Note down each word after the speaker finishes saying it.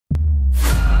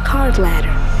card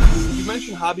ladder. You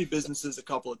mentioned hobby businesses a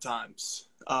couple of times.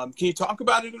 Can you talk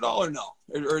about it at all, or no?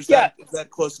 Or is that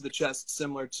close to the chest,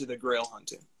 similar to the grail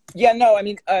hunting? Yeah, no, I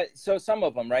mean, so some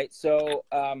of them, right? So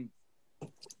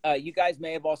you guys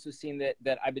may have also seen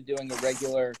that I've been doing a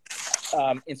regular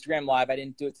Instagram Live. I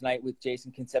didn't do it tonight with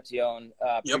Jason Concepcion,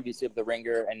 previously of The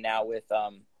Ringer, and now with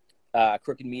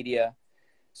Crooked Media.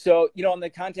 So, on the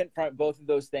content front, both of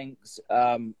those things,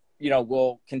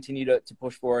 we'll continue to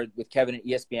push forward with Kevin at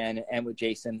ESPN and with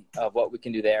Jason of what we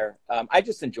can do there. I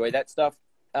just enjoy that stuff.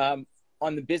 On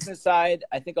the business side,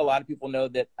 I think a lot of people know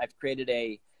that I've created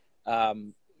a,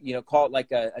 call it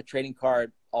like a trading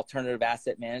card alternative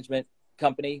asset management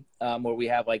company, where we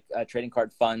have like trading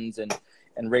card funds and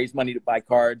raise money to buy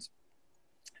cards.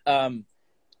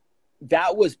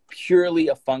 That was purely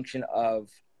a function of,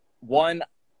 one,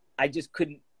 I just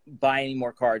couldn't buy any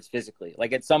more cards physically.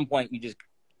 Like at some point you just,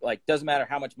 doesn't matter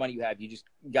how much money you have, you just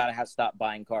got to stop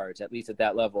buying cards, at least at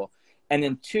that level. And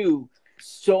then two,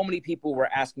 so many people were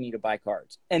asking me to buy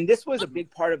cards. And this was a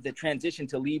big part of the transition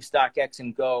to leave StockX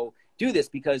and go do this,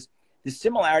 because the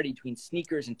similarity between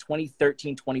sneakers in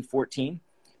 2013, 2014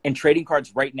 and trading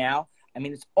cards right now, I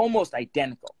mean, it's almost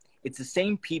identical. It's the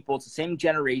same people, it's the same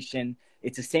generation,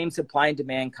 it's the same supply and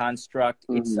demand construct.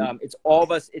 It's all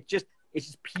of us. It's just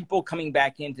people coming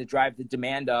back in to drive the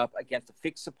demand up against a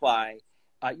fixed supply.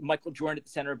 Michael Jordan at the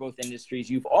center of both industries.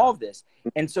 You've all of this.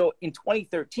 And so in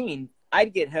 2013,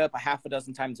 I'd get hit up a half a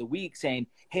dozen times a week saying,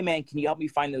 hey man, can you help me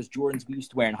find those Jordans we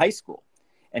used to wear in high school?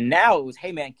 And now it was,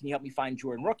 hey man, can you help me find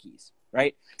Jordan rookies?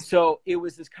 Right? So it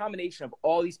was this combination of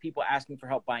all these people asking for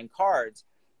help buying cards.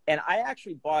 And I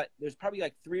actually there's probably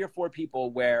like 3 or 4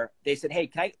 people where they said, hey,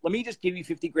 let me just give you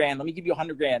 50 grand. Let me give you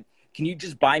 100 grand. Can you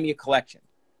just buy me a collection?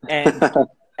 And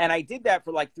and I did that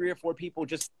for like 3 or 4 people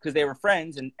just because they were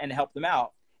friends and helped them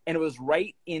out. And it was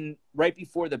right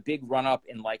before the big run up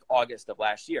in like August of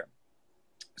last year.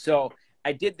 So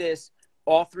I did this.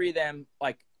 All 3 of them,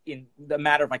 like in the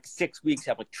matter of like 6 weeks,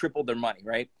 have like tripled their money.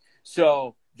 Right.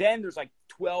 So then there's like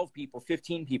 12 people,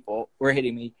 15 people were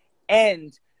hitting me.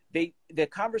 And the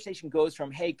conversation goes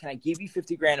from, hey, can I give you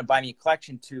 50 grand and buy me a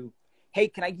collection, to, hey,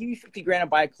 can I give you 50 grand and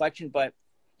buy a collection, but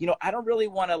I don't really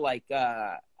want to like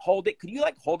hold it. Could you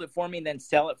like hold it for me and then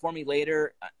sell it for me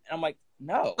later? And I'm like,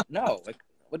 no. Like,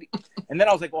 what? And then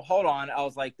I was like, well, hold on. I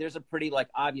was like, there's a pretty like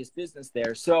obvious business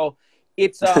there. So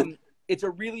it's a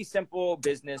really simple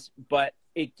business, but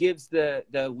it gives the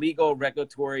legal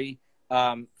regulatory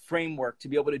framework to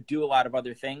be able to do a lot of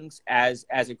other things as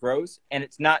it grows. And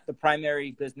it's not the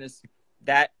primary business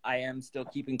that I am still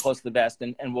keeping close to the vest,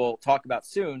 and we'll talk about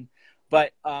soon.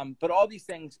 But all these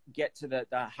things get to the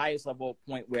highest level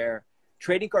point where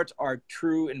trading cards are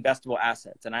true investable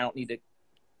assets. And I don't need to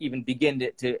even begin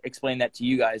to explain that to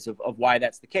you guys of why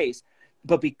that's the case.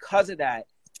 But because of that,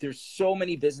 there's so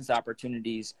many business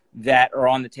opportunities that are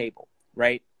on the table,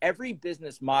 right? Every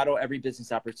business model, every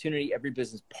business opportunity, every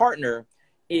business partner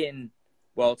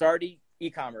it's already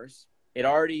e-commerce. It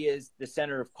already is the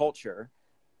center of culture.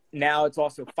 Now it's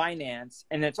also finance,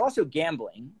 and it's also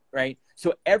gambling, right?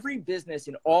 So every business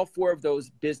in all 4 of those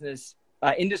business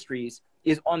industries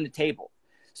is on the table.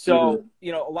 So, a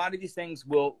lot of these things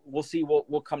we'll see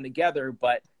will come together.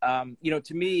 But,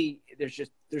 to me,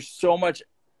 there's so much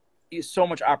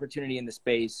opportunity in the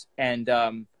space. And,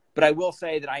 but I will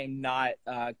say that I am not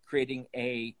creating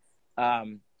a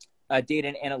data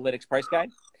and analytics price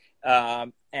guide.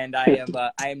 And I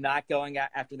am not going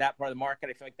after that part of the market.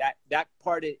 I feel like that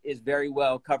part is very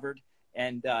well covered,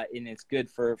 and it's good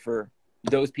for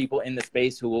those people in the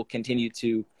space who will continue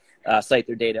to cite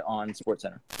their data on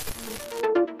SportsCenter.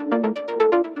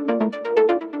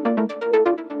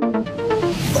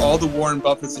 For all the Warren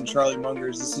Buffetts and Charlie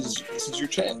Mungers, this is your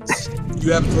chance.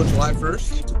 You have until July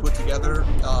 1st to put together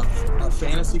a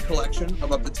fantasy collection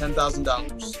of up to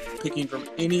 $10,000, picking from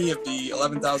any of the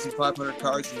 11,500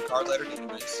 cards in the card ladder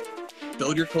database.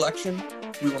 Build your collection.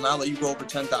 We will not let you go over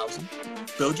 10,000.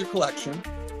 Build your collection,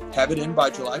 have it in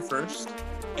by July 1st,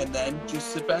 and then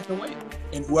just sit back and wait.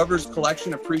 And whoever's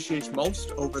collection appreciates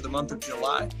most over the month of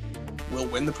July will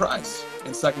win the prize.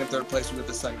 And second and third place will get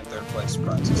the second and third place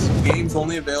prizes. Games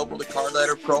only available to Card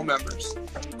Ladder Pro members.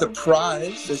 The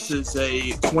prize, this is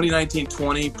a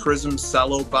 2019-20 Prism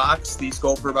Cello box. These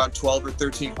go for about $1,200 or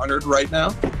 $1,300 right now,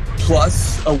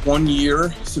 plus a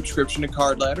 1-year subscription to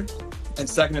Card Ladder. And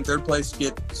second and third place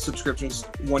get subscriptions,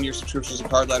 1-year subscriptions to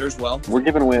Card Ladder as well. We're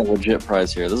giving away a legit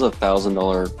prize here. This is a $1,000,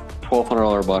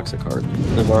 $1,200 box of cards.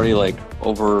 There's already like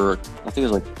over, I think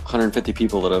there's like 150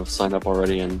 people that have signed up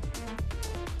already and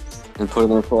put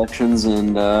in their collections,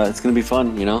 and it's going to be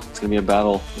fun, It's going to be a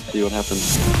battle. Let's see what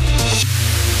happens.